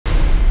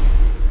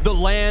the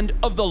land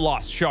of the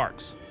lost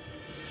sharks.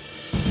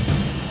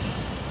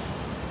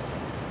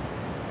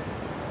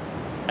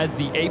 As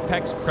the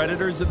apex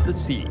predators of the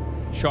sea,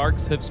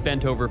 sharks have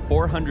spent over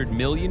 400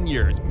 million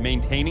years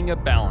maintaining a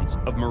balance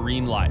of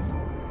marine life.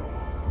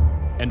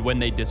 And when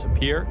they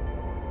disappear,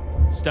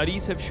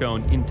 studies have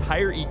shown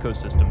entire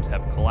ecosystems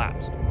have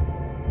collapsed.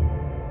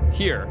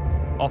 Here,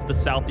 off the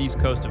southeast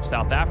coast of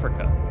South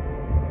Africa,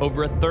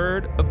 over a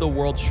third of the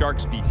world's shark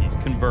species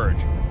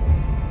converge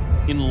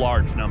in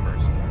large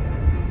numbers.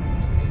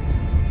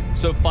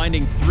 So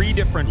finding 3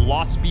 different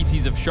lost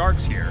species of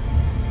sharks here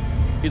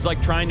is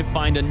like trying to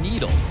find a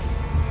needle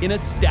in a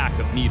stack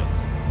of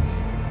needles.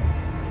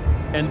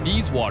 And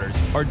these waters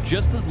are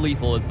just as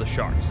lethal as the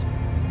sharks.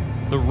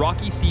 The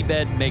rocky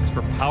seabed makes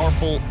for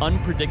powerful,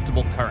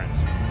 unpredictable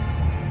currents,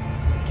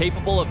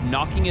 capable of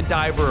knocking a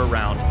diver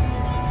around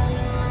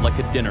like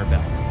a dinner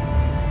bell.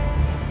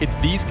 It's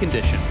these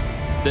conditions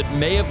that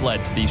may have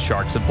led to these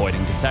sharks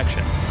avoiding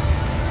detection.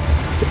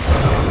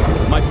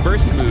 My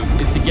first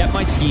move is to get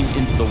my team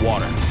into the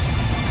water,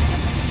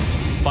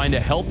 find a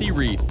healthy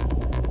reef,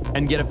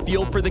 and get a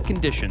feel for the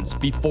conditions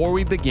before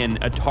we begin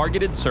a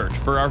targeted search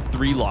for our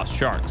 3 lost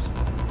sharks.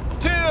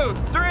 2,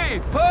 3,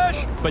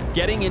 push! But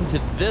getting into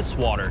this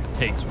water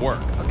takes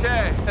work.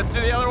 Okay, let's do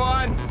the other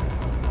one.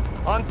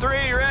 On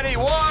 3, ready?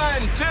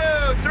 1, 2,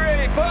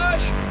 3,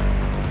 push!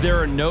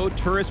 There are no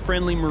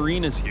tourist-friendly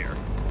marinas here,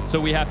 so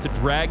we have to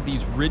drag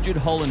these rigid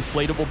hull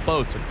inflatable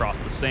boats across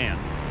the sand.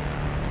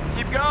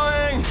 Keep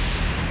going.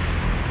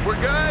 We're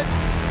good.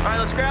 All right,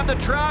 let's grab the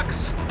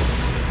trucks.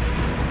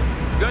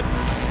 Good.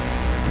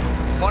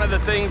 One of the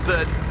things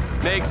that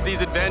makes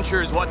these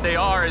adventures what they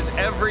are is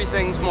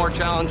everything's more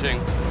challenging.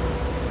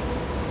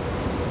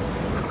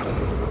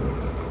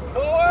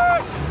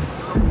 Forward!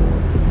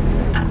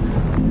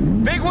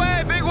 Big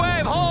wave, big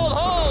wave. Hold,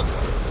 hold.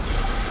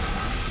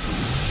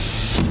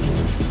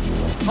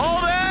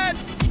 Hold it.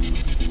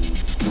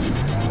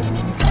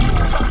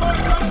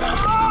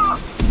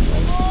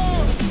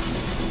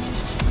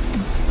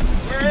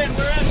 We're in,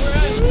 we're in, we're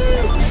in.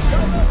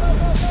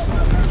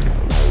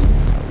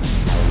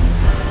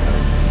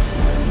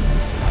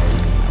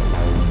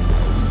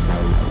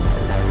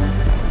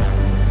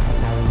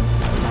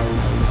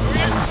 We're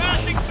just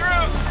passing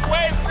through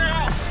waves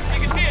now. You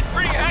can see it's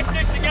pretty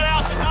hectic to get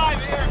out to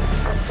dive here.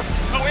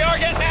 But we are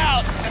getting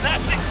out, and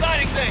that's the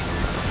exciting thing.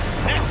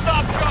 Next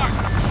stop, shark.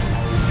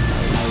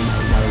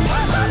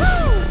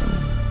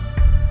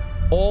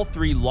 All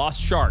 3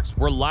 lost sharks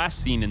were last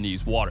seen in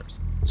these waters,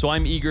 so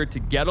I'm eager to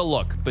get a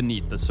look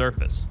beneath the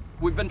surface.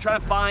 We've been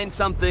trying to find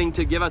something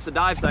to give us a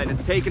dive site.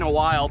 It's taken a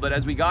while, but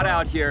as we got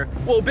out here,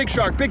 whoa, big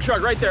shark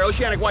right there,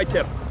 oceanic white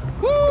tip.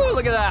 Woo,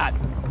 look at that.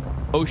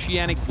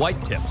 Oceanic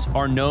white tips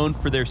are known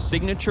for their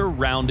signature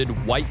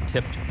rounded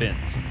white-tipped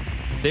fins.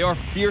 They are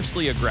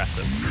fiercely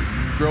aggressive,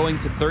 growing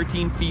to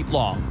 13 feet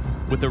long,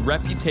 with a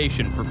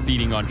reputation for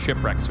feeding on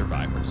shipwreck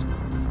survivors.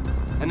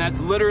 And that's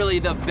literally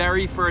the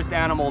very first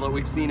animal that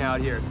we've seen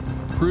out here.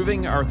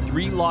 Proving our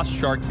 3 lost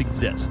sharks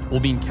exist will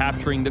mean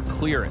capturing the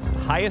clearest,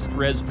 highest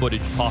res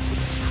footage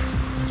possible.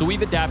 So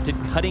we've adapted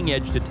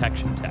cutting-edge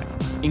detection tech,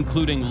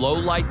 including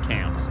low-light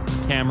cams,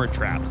 camera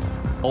traps,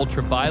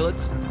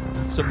 ultraviolets,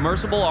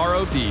 submersible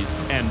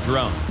ROVs, and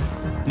drones.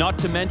 Not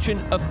to mention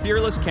a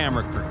fearless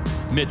camera crew.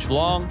 Mitch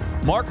Long,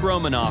 Mark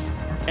Romanoff,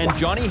 and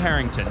Johnny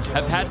Harrington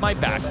have had my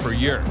back for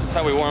years. That's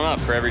how we warm up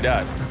for every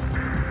dive.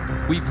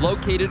 We've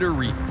located a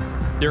reef.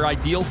 They're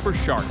ideal for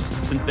sharks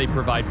since they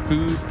provide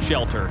food,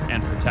 shelter,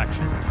 and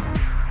protection.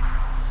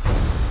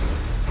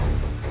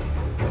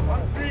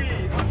 On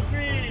 3, on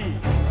 3.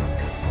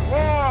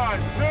 1,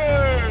 2,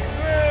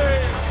 3,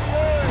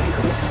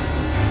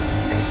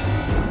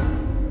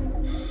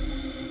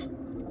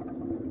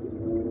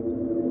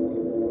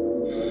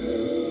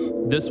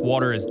 4. This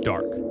water is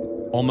dark,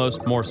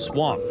 almost more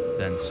swamp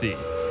than sea.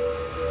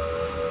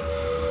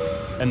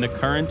 And the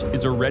current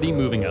is already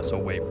moving us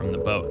away from the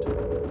boat.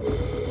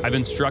 I've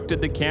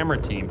instructed the camera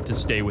team to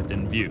stay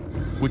within view,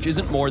 which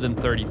isn't more than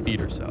 30 feet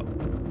or so.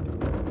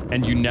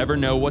 And you never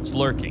know what's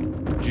lurking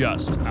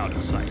just out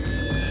of sight.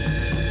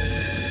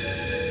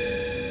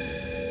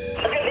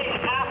 Look at these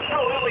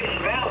absolutely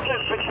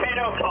massive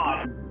potato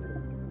cod.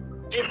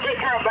 You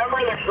can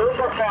remember the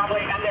grouper family,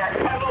 and they're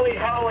heavily,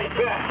 heavily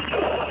fished.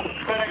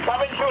 So to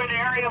come into an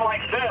area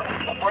like this,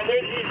 where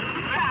there's these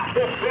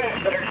massive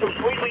fish that are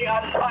completely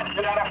untouched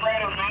and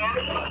unafraid of man,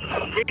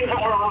 means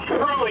that we're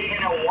truly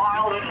in a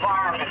wild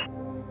environment.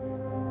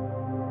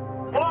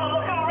 Whoa,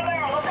 look over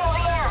there, look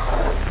over there!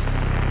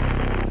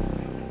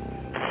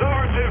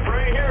 Silvertip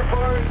right here,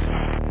 Forrest.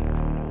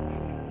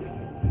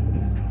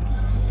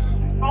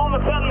 All of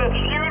a sudden, this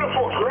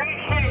beautiful great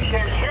fish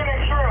came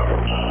shooting through.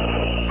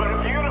 But a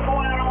beautiful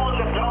animal is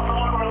just not the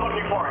one we're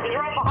looking for. He's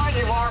right behind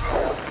you, Mark.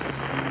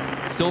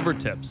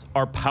 Silvertips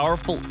are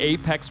powerful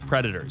apex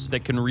predators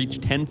that can reach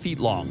 10 feet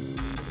long,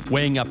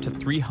 weighing up to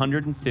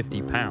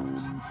 350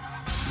 pounds.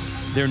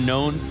 They're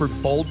known for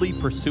boldly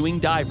pursuing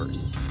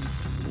divers,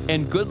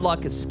 and good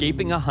luck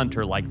escaping a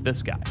hunter like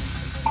this guy.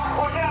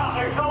 Mark, look out!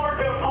 There's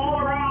silvertips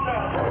all around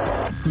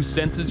us. who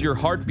senses your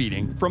heart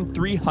beating from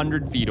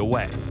 300 feet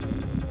away.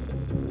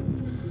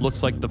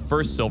 Looks like the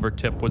first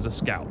silvertip was a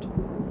scout.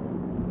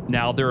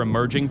 Now they're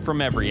emerging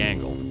from every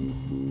angle.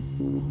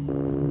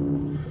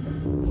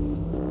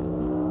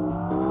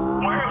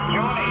 Where's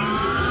Johnny?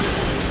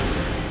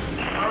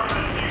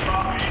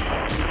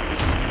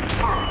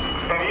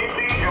 Have you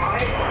seen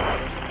Johnny?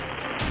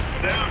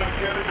 Down the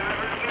other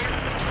divers there?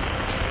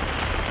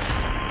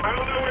 I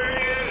don't know where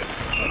he is.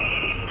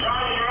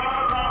 Johnny, you're on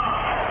the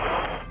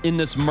phone. In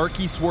this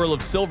murky swirl of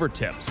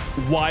silvertips,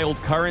 wild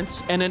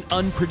currents, and an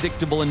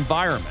unpredictable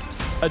environment,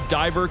 a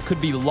diver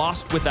could be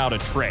lost without a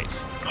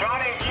trace.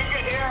 Johnny, if you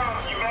can hear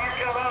him, you better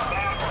come up,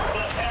 man.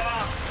 Just head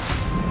up.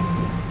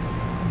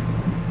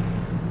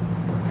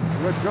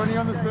 We got Johnny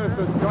on the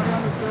surface. Johnny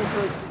on the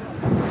surface.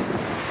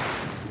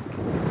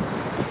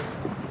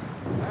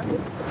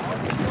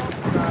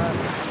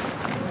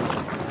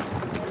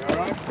 All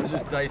right? It's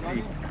just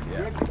dicey.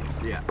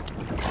 Yeah.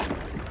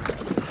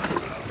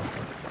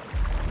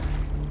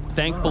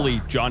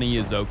 Thankfully, Johnny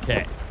is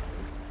okay,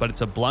 but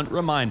it's a blunt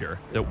reminder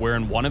that we're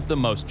in one of the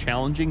most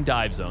challenging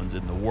dive zones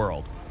in the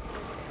world.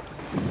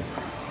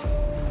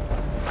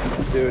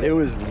 Dude, it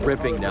was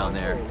ripping down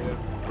there.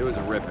 It was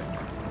ripping.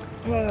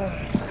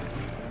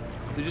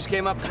 So we just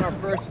came up from our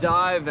first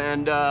dive,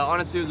 and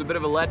honestly, it was a bit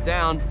of a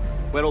letdown.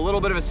 We had a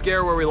little bit of a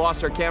scare where we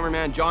lost our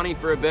cameraman, Johnny,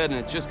 for a bit, and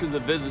it's just because the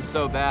viz is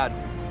so bad.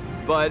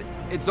 But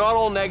it's not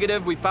all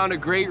negative. We found a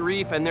great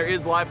reef, and there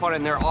is life on it,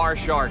 and there are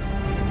sharks.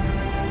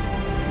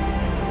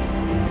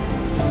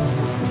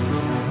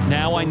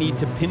 Now I need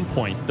to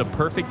pinpoint the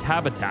perfect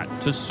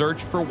habitat to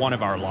search for one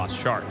of our lost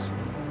sharks.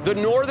 The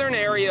northern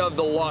area of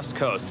the Lost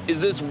Coast is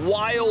this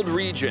wild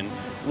region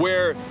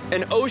where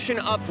an ocean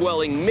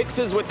upwelling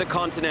mixes with the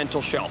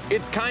continental shelf.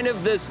 It's kind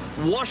of this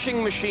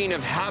washing machine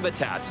of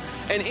habitats.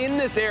 And in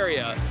this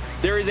area,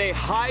 there is a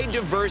high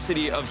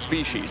diversity of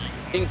species,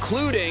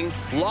 including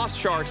lost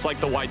sharks like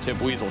the white-tip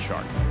weasel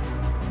shark.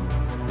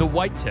 The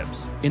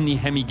white-tips in the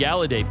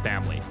Hemigalidae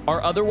family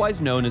are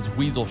otherwise known as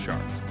weasel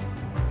sharks.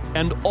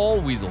 And all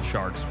weasel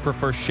sharks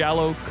prefer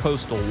shallow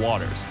coastal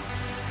waters.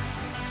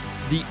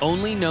 The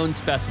only known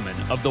specimen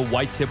of the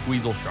white-tip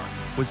weasel shark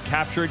was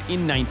captured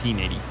in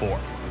 1984,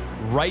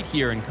 right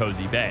here in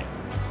Cozy Bay.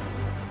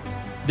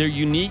 They're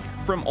unique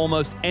from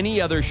almost any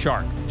other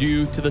shark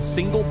due to the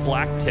single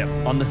black tip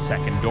on the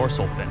second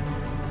dorsal fin,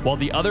 while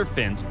the other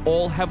fins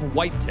all have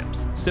white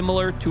tips,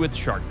 similar to its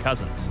shark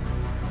cousins.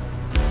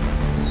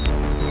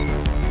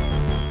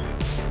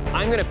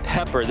 I'm gonna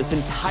pepper this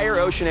entire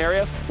ocean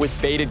area with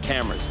baited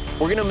cameras.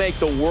 We're gonna make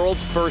the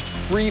world's first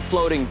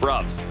free-floating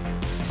bruvs.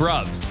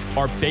 Bruvs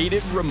are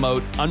baited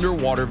remote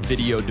underwater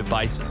video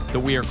devices that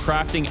we are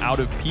crafting out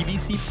of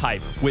PVC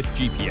pipe with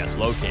GPS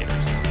locators.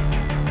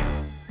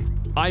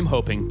 I'm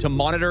hoping to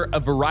monitor a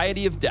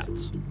variety of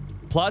depths.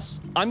 Plus,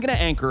 I'm gonna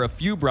anchor a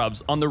few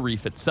bruvs on the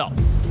reef itself.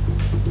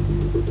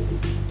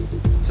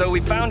 So we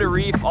found a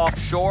reef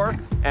offshore,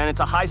 and it's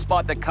a high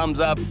spot that comes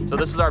up, so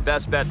this is our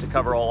best bet to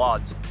cover all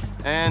odds.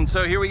 And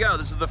so here we go.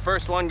 This is the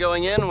first one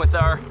going in with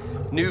our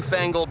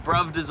newfangled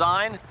bruv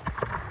design.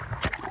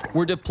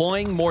 We're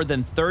deploying more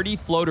than 30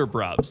 floater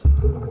bruvs,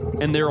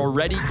 and they're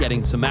already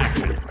getting some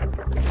action.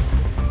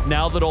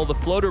 Now that all the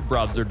floater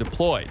bruvs are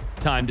deployed,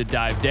 time to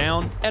dive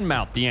down and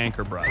mount the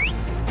anchor bruvs. 3, 2,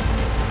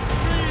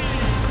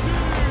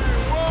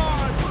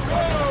 1,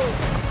 go!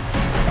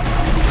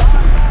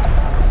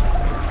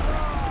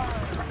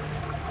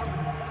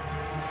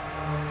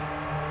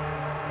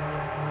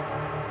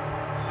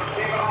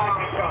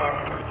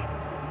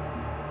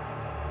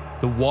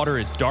 The water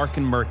is dark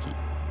and murky,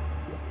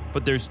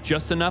 but there's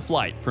just enough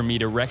light for me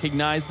to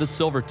recognize the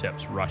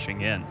silvertips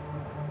rushing in.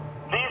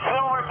 These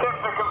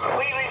silvertips are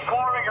completely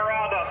swarming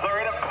around us. They're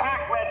in a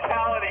pack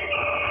mentality,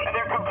 and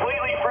they're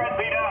completely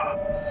frenzied up.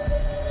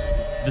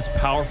 This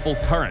powerful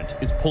current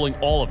is pulling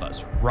all of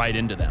us right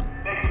into them.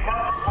 They can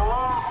come from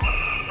below,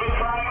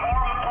 beside, or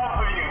on top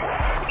of you.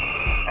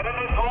 And in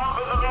this low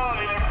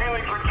visibility, they're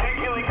feeling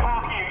particularly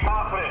cocky and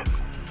confident.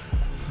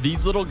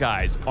 These little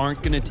guys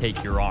aren't going to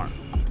take your arm,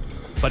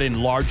 but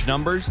in large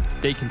numbers,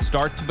 they can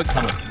start to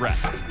become a threat.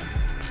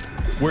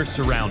 We're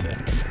surrounded,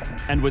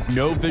 and with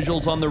no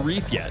visuals on the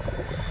reef yet,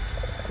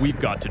 we've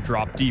got to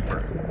drop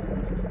deeper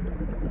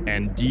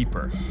and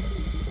deeper.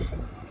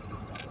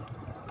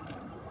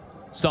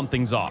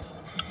 Something's off.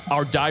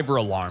 Our diver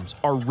alarms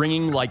are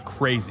ringing like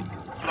crazy.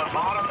 The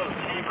bottom is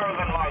deeper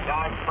than my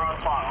dive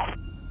profile.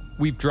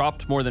 We've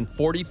dropped more than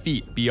 40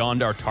 feet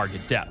beyond our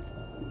target depth.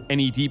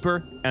 Any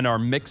deeper, and our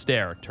mixed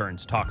air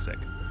turns toxic.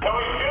 So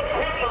we just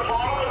hit the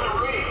bottom of the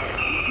reef,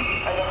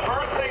 and the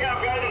first thing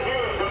I've got to do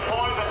is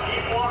deploy the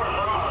deep water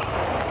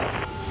bruvs.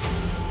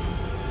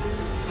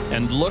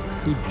 And look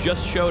who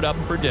just showed up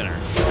for dinner.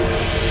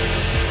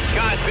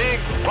 Got big,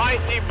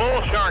 spicy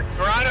bull shark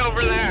right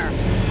over there.